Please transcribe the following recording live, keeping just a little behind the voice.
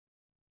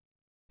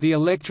The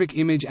Electric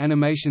Image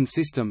Animation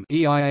System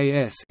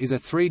 (EIAS) is a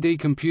 3D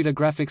computer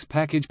graphics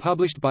package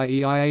published by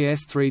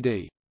EIAS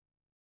 3D.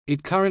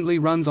 It currently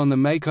runs on the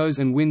MacOS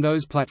and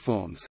Windows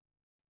platforms.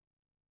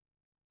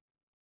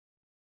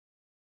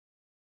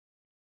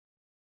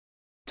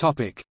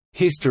 Topic: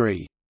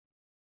 History.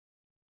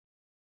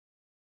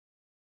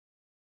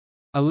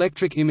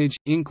 Electric Image,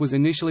 Inc. was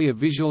initially a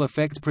visual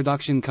effects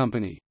production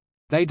company.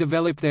 They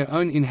developed their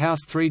own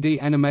in-house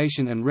 3D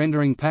animation and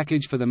rendering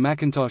package for the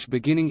Macintosh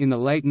beginning in the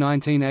late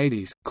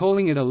 1980s,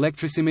 calling it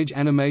Electric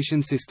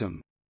Animation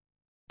System.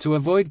 To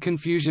avoid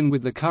confusion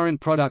with the current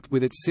product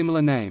with its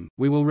similar name,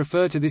 we will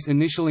refer to this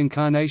initial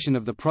incarnation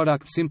of the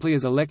product simply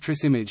as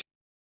Electric Image.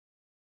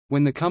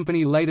 When the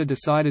company later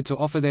decided to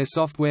offer their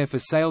software for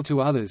sale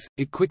to others,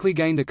 it quickly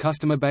gained a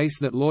customer base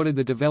that lauded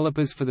the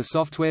developers for the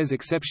software's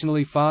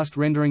exceptionally fast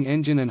rendering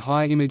engine and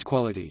high image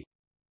quality.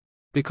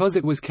 Because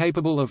it was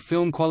capable of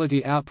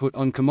film-quality output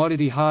on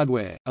commodity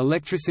hardware,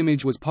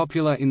 Electricimage was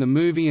popular in the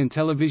movie and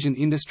television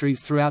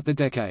industries throughout the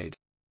decade.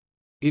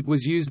 It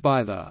was used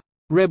by the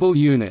 «Rebel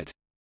Unit»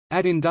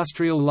 at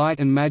Industrial Light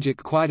and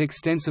Magic quite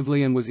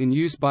extensively and was in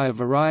use by a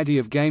variety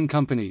of game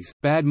companies.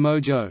 Bad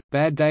Mojo,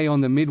 Bad Day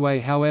on the Midway.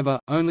 However,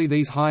 only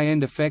these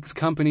high-end effects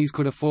companies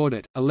could afford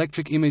it.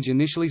 Electric Image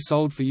initially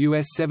sold for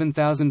US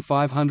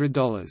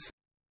 $7,500.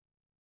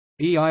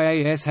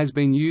 EIAS has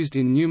been used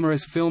in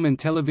numerous film and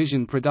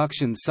television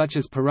productions such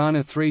as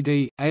Piranha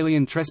 3D,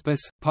 Alien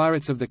Trespass,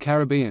 Pirates of the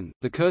Caribbean,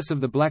 The Curse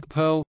of the Black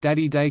Pearl,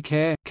 Daddy Day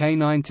Care,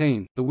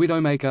 K-19, The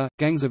Widowmaker,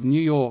 Gangs of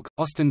New York,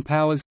 Austin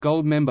Powers,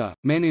 Goldmember,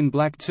 Men in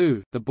Black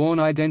 2, The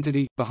Bourne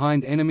Identity,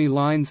 Behind Enemy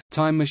Lines,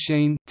 Time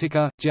Machine,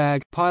 Ticker,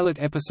 Jag,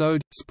 Pilot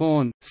Episode,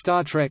 Spawn,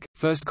 Star Trek,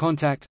 First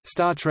Contact,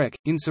 Star Trek,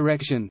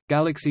 Insurrection,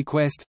 Galaxy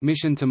Quest,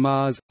 Mission to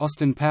Mars,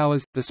 Austin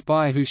Powers, The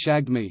Spy Who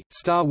Shagged Me,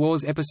 Star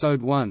Wars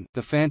Episode 1,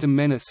 The Phantom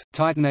Menace,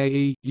 Titan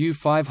AE,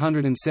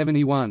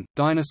 U-571,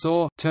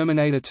 Dinosaur,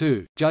 Terminator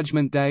 2,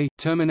 Judgment Day,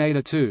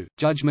 Terminator 2,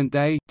 Judgment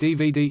Day,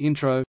 DVD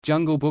Intro,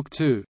 Jungle Book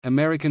 2,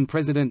 American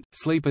President,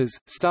 Sleepers,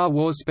 Star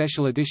Wars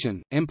Special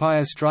Edition,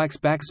 Empire Strikes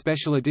Back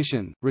Special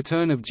Edition,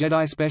 Return of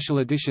Jedi Special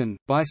Edition,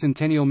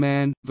 Bicentennial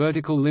Man,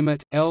 Vertical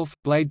Limit, Elf,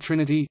 Blade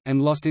Trinity,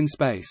 and Lost in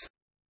Space.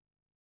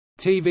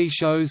 TV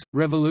shows,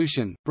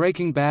 Revolution,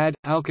 Breaking Bad,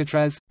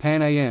 Alcatraz,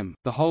 Pan Am,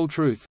 The Whole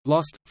Truth,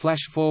 Lost,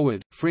 Flash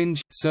Forward,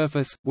 Fringe,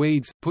 Surface,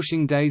 Weeds,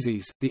 Pushing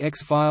Daisies, The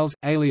X-Files,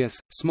 Alias,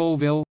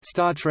 Smallville,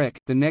 Star Trek,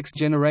 The Next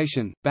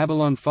Generation,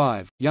 Babylon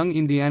 5, Young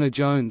Indiana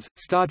Jones,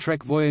 Star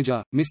Trek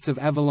Voyager, Mists of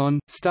Avalon,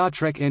 Star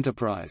Trek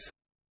Enterprise.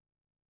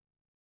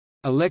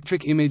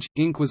 Electric Image,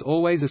 Inc. was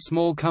always a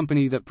small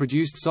company that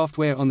produced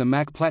software on the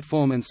Mac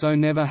platform and so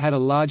never had a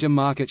larger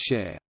market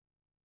share.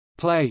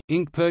 Play,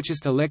 Inc.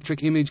 purchased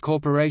Electric Image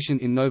Corporation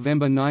in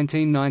November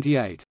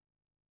 1998.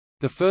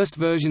 The first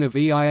version of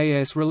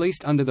EIAS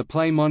released under the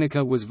Play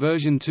moniker was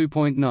version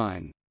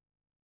 2.9.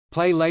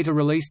 Play later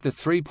released the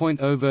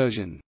 3.0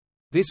 version.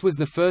 This was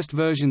the first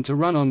version to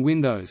run on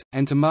Windows,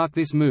 and to mark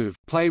this move,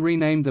 Play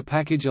renamed the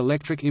package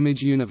Electric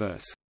Image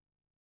Universe.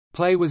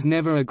 Play was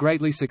never a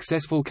greatly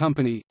successful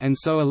company, and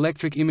so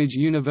Electric Image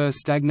Universe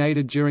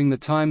stagnated during the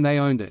time they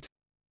owned it.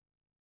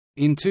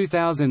 In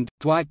 2000,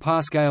 Dwight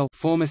Parscale,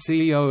 former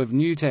CEO of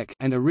Newtek,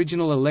 and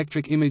original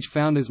Electric Image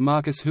founders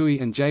Marcus Huey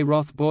and Jay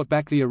Roth bought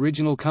back the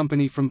original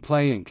company from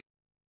Play Inc.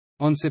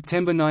 On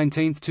September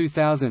 19,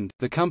 2000,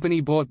 the company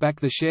bought back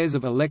the shares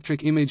of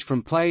Electric Image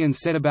from Play and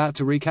set about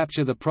to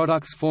recapture the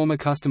product's former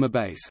customer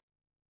base.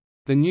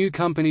 The new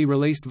company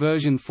released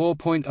version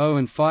 4.0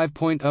 and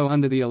 5.0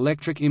 under the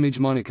Electric Image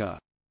moniker.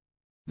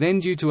 Then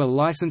due to a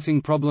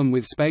licensing problem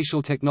with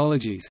Spatial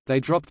Technologies, they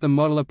dropped the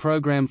modeler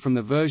program from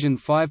the version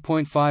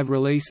 5.5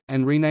 release,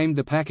 and renamed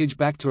the package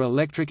back to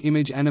Electric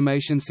Image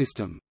Animation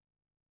System.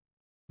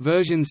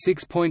 Version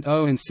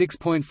 6.0 and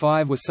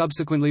 6.5 were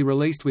subsequently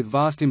released with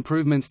vast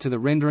improvements to the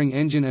rendering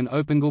engine and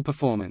OpenGL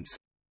performance.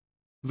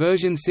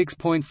 Version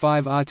 6.5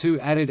 R2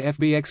 added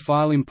FBX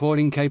file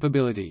importing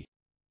capability.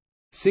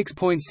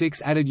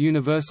 6.6 added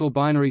universal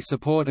binary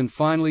support and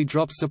finally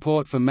dropped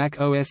support for Mac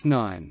OS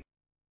 9.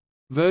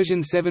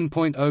 Version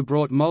 7.0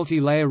 brought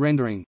multi-layer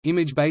rendering,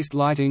 image-based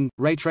lighting,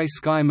 raytrace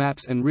sky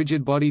maps and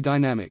rigid body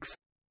dynamics.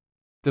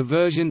 The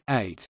version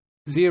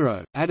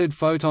 8.0 added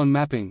photon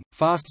mapping,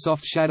 fast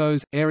soft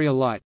shadows, area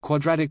light,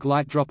 quadratic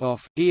light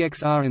drop-off,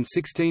 EXR and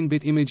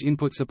 16-bit image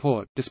input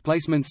support,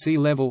 displacement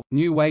C-level,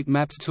 new weight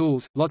maps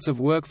tools, lots of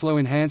workflow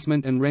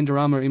enhancement and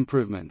Renderama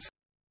improvements.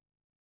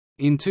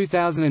 In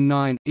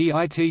 2009,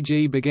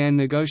 EITG began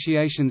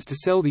negotiations to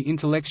sell the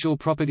intellectual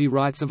property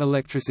rights of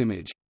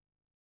Electricimage.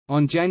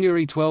 On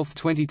January 12,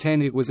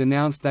 2010 it was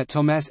announced that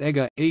Tomas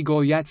Egger,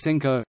 Igor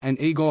Yatsenko, and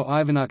Igor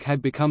Ivanuk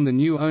had become the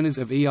new owners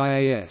of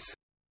EIAS.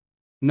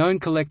 Known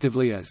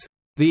collectively as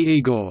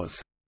the Igors,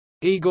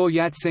 Igor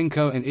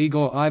Yatsenko and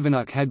Igor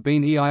Ivanuk had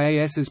been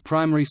EIAS's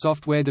primary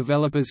software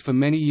developers for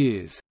many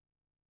years.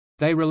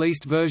 They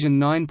released version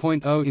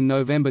 9.0 in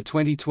November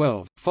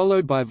 2012,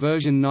 followed by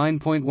version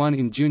 9.1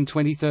 in June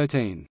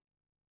 2013.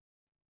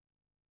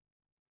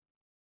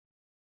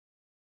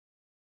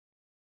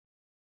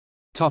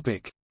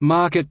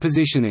 Market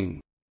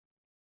positioning.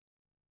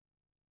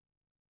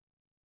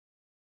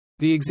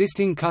 The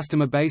existing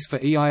customer base for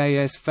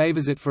EIAS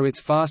favors it for its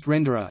fast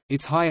renderer,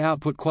 its high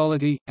output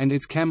quality, and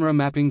its camera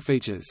mapping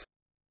features.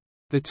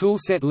 The tool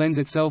set lends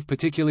itself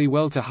particularly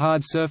well to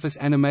hard surface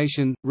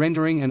animation,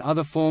 rendering and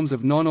other forms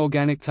of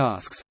non-organic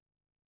tasks.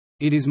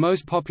 It is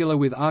most popular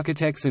with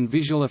architects and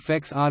visual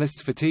effects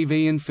artists for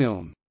TV and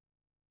film.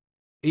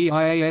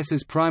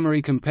 EIAS's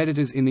primary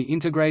competitors in the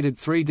integrated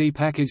 3D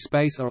package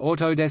space are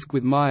Autodesk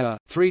with Maya,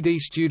 3D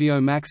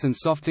Studio Max and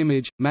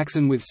Softimage,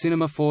 Maxon with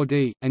Cinema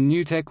 4D, and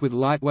Newtek with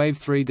Lightwave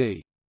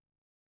 3D.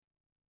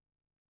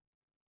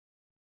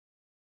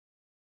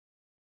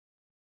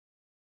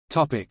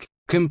 Topic: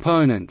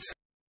 Components.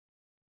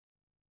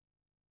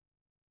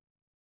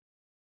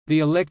 The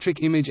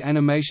electric image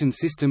animation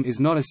system is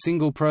not a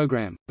single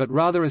program, but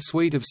rather a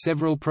suite of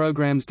several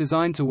programs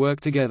designed to work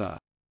together.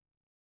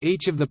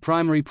 Each of the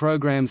primary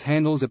programs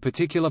handles a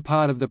particular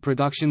part of the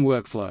production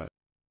workflow.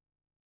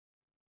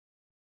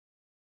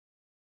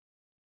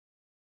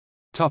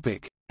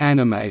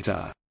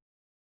 Animator.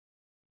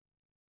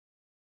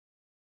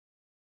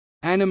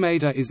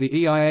 Animator is the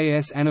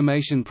EIAS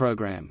animation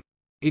program.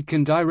 It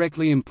can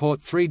directly import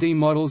 3D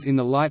models in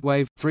the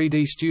Lightwave,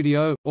 3D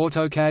Studio,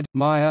 AutoCAD,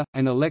 Maya,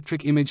 and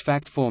Electric Image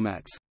Fact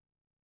formats.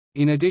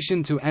 In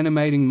addition to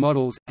animating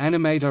models,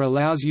 Animator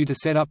allows you to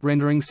set up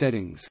rendering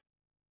settings.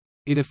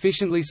 It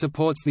efficiently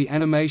supports the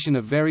animation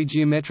of very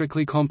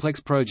geometrically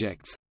complex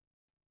projects.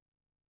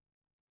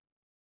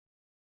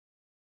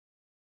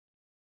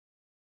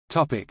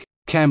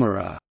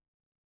 Camera.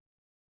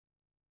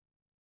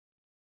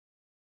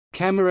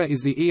 Camera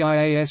is the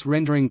EIAS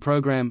rendering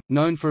program,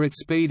 known for its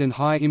speed and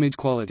high image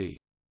quality.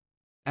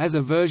 As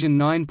of version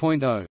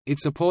 9.0, it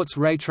supports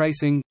ray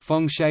tracing,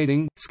 Phong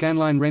shading,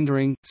 scanline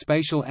rendering,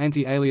 spatial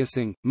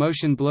anti-aliasing,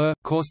 motion blur,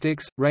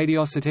 caustics,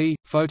 radiosity,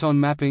 photon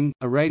mapping,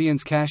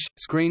 irradiance cache,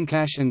 screen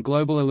cache and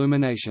global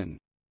illumination.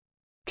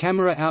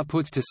 Camera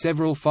outputs to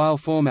several file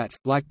formats,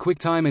 like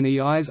QuickTime and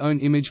EI's own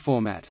image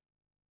format.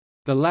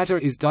 The latter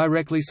is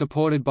directly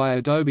supported by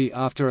Adobe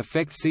After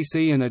Effects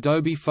CC and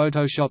Adobe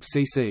Photoshop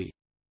CC.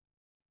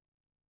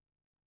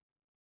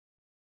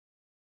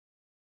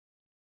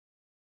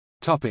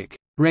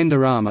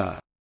 Renderama.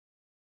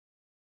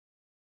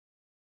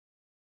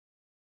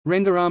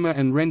 Renderama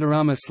and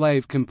Renderama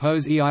Slave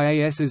compose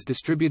EIAS's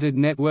distributed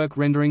network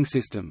rendering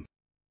system.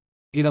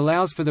 It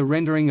allows for the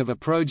rendering of a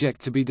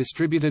project to be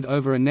distributed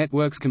over a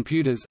network's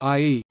computers,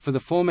 i.e., for the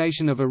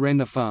formation of a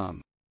render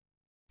farm.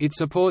 It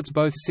supports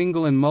both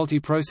single and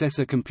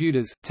multi-processor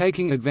computers,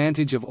 taking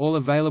advantage of all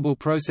available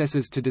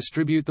processors to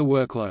distribute the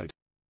workload.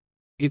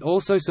 It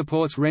also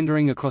supports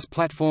rendering across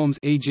platforms,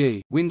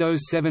 e.g.,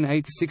 Windows 7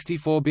 8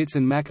 64 bits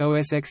and Mac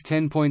OS X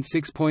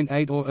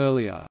 10.6.8 or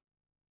earlier.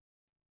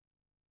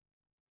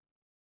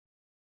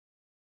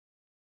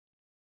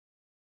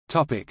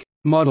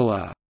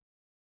 Modeler.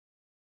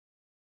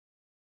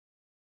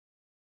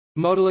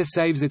 Modeler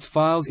saves its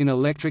files in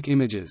Electric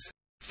Images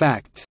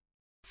FACT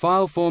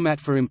file format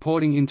for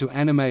importing into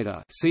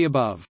Animator. See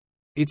above.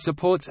 It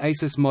supports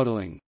ASYS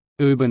modeling,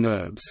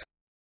 Ubernerbs,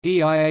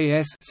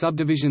 EIAS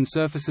subdivision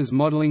surfaces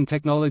modeling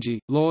technology,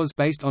 laws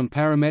based on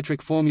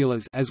parametric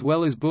formulas as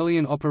well as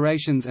Boolean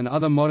operations and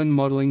other modern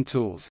modeling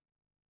tools.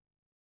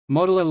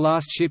 Modeler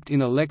last shipped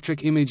in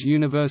Electric Image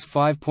Universe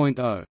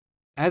 5.0.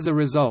 As a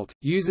result,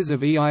 users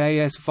of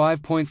EIAS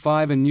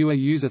 5.5 and newer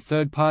use a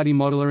third-party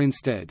modeler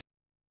instead.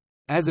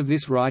 As of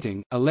this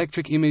writing,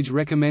 Electric Image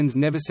recommends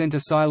Nevercenter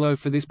Silo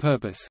for this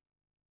purpose.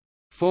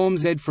 Form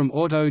Z from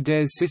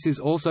Autodesk Sys is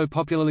also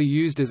popularly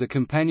used as a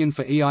companion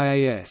for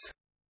EIAS.